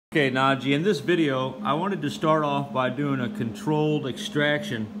Okay, Najee, in this video, I wanted to start off by doing a controlled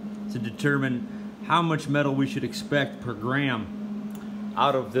extraction to determine how much metal we should expect per gram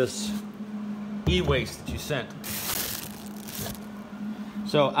out of this e-waste that you sent.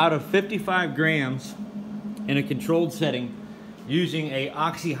 So out of 55 grams in a controlled setting, using a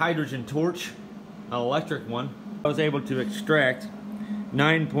oxyhydrogen torch, an electric one, I was able to extract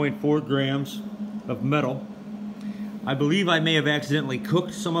 9.4 grams of metal. I believe I may have accidentally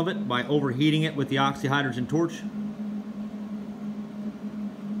cooked some of it by overheating it with the oxyhydrogen torch.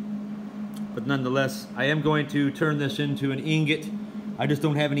 But nonetheless, I am going to turn this into an ingot. I just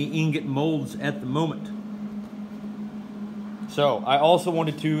don't have any ingot molds at the moment. So I also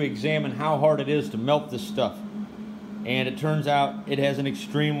wanted to examine how hard it is to melt this stuff. And it turns out it has an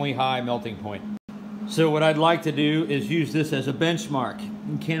extremely high melting point. So what I'd like to do is use this as a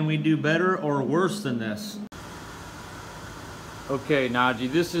benchmark. Can we do better or worse than this? Okay,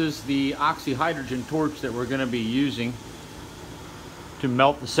 Najee, this is the oxyhydrogen torch that we're going to be using to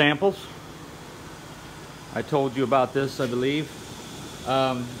melt the samples. I told you about this, I believe.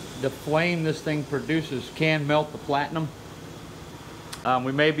 The flame this thing produces can melt the platinum.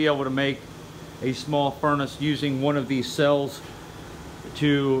 We may be able to make a small furnace using one of these cells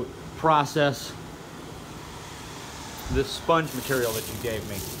to process this sponge material that you gave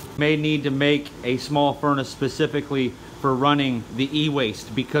me. May need to make a small furnace specifically for running the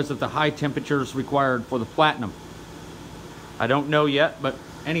e-waste because of the high temperatures required for the platinum. I don't know yet, but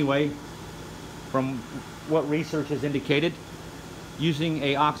anyway, from what research has indicated, using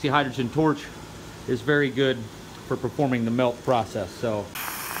a oxyhydrogen torch is very good for performing the melt process. So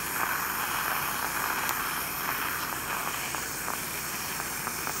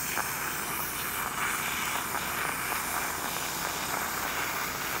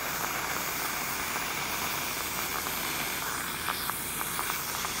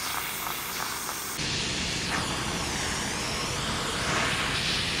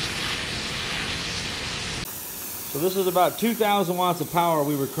this is about 2,000 watts of power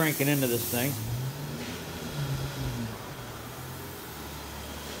we were cranking into this thing.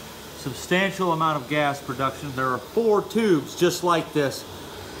 Substantial amount of gas production. There are 4 tubes just like this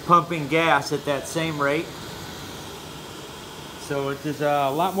pumping gas at that same rate. So it is a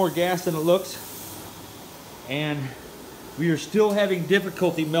lot more gas than it looks. And we are still having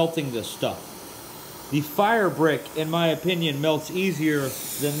difficulty melting this stuff. The fire brick, in my opinion, melts easier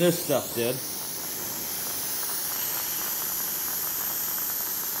than this stuff did.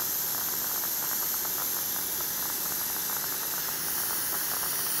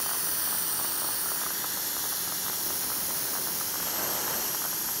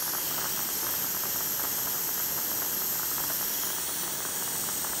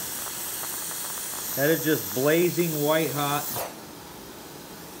 That is just blazing white hot.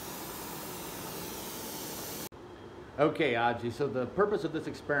 Okay, Aji, so the purpose of this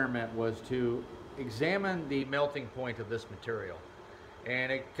experiment was to examine the melting point of this material.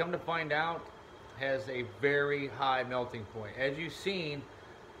 And it, come to find out, has a very high melting point. As you've seen,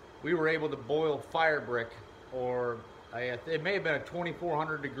 we were able to boil fire brick, or it may have been a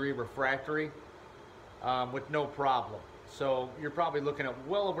 2400 degree refractory with no problem. So you're probably looking at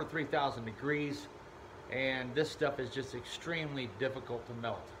well over 3,000 degrees. And this stuff is just extremely difficult to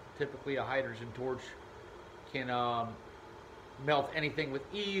melt. Typically a hydrogen torch can melt anything with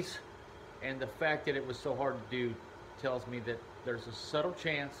ease, and the fact that it was so hard to do tells me that there's a subtle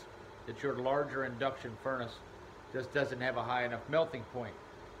chance that your larger induction furnace just doesn't have a high enough melting point.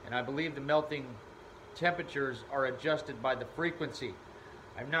 And I believe the melting temperatures are adjusted by the frequency.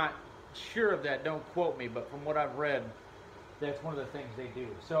 I'm not sure of that, don't quote me, but from what I've read, that's one of the things they do.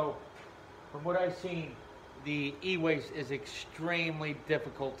 So from what I've seen, the e-waste is extremely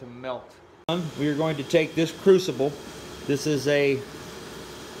difficult to melt. We are going to take this crucible. This is a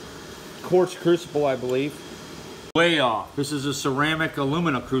quartz crucible, I believe. Way off. This is a ceramic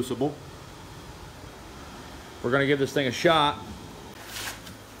alumina crucible. We're going to give this thing a shot.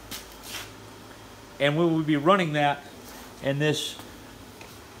 And we will be running that in this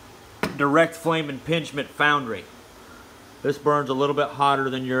direct flame impingement foundry. This burns a little bit hotter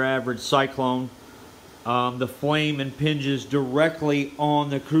than your average cyclone. The flame impinges directly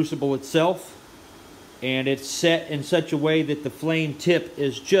on the crucible itself, and it's set in such a way that the flame tip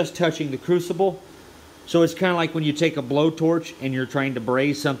is just touching the crucible. So it's kind of like when you take a blowtorch and you're trying to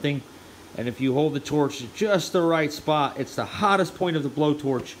braise something, and if you hold the torch at just the right spot, it's the hottest point of the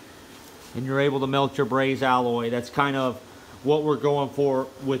blowtorch, and you're able to melt your braze alloy. That's kind of what we're going for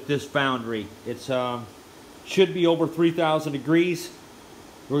with this foundry. It's should be over 3,000 degrees.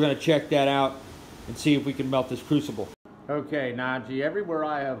 We're going to check that out and see if we can melt this crucible. Okay, Najee, everywhere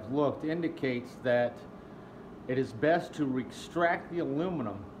I have looked indicates that it is best to extract the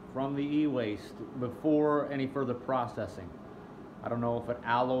aluminum from the e-waste before any further processing. I don't know if it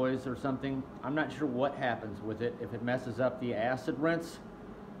alloys or something. I'm not sure what happens with it. If it messes up the acid rinse,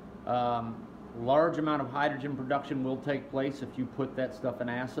 large amount of hydrogen production will take place if you put that stuff in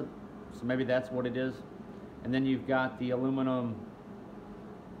acid. So maybe that's what it is. And then you've got the aluminum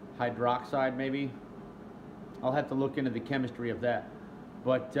hydroxide, maybe. I'll have to look into the chemistry of that.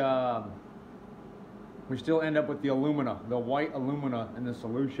 But we still end up with the alumina, the white alumina in the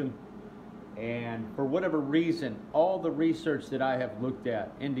solution. And for whatever reason, all the research that I have looked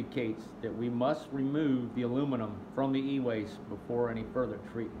at indicates that we must remove the aluminum from the e-waste before any further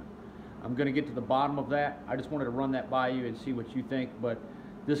treatment. I'm going to get to the bottom of that. I just wanted to run that by you and see what you think. But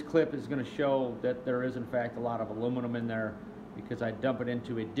this clip is going to show that there is in fact a lot of aluminum in there because I dump it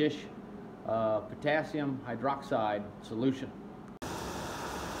into a dish potassium hydroxide solution.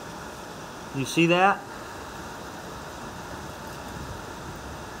 You see that?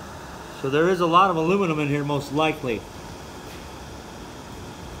 So there is a lot of aluminum in here, most likely.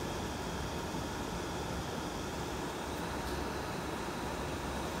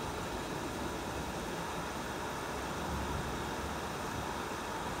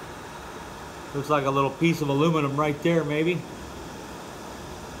 Looks like a little piece of aluminum right there, maybe.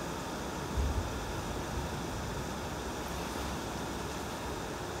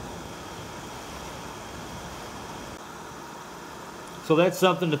 So that's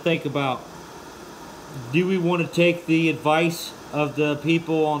something to think about. Do we want to take the advice of the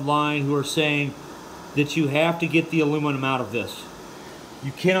people online who are saying that you have to get the aluminum out of this?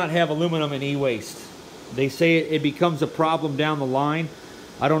 You cannot have aluminum in e-waste. They say it becomes a problem down the line.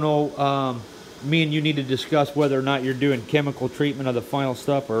 I don't know, me and you need to discuss whether or not you're doing chemical treatment of the final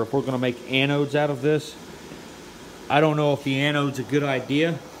stuff or if we're going to make anodes out of this. I don't know if the anode's a good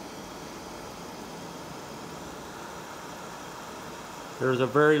idea. There's a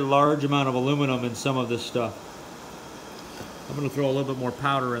very large amount of aluminum in some of this stuff. I'm going to throw a little bit more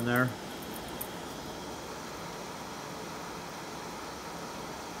powder in there.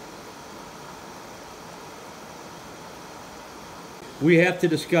 We have to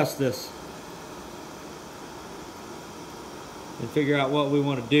discuss this and figure out what we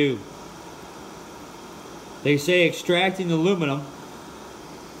want to do. They say extracting the aluminum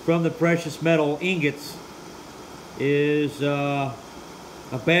from the precious metal ingots is a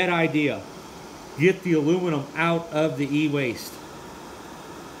bad idea. Get the aluminum out of the e-waste.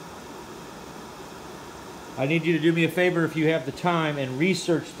 I need you to do me a favor if you have the time and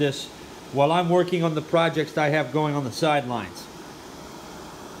research this while I'm working on the projects I have going on the sidelines.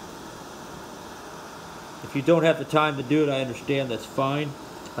 If you don't have the time to do it, I understand, that's fine.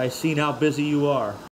 I've seen how busy you are.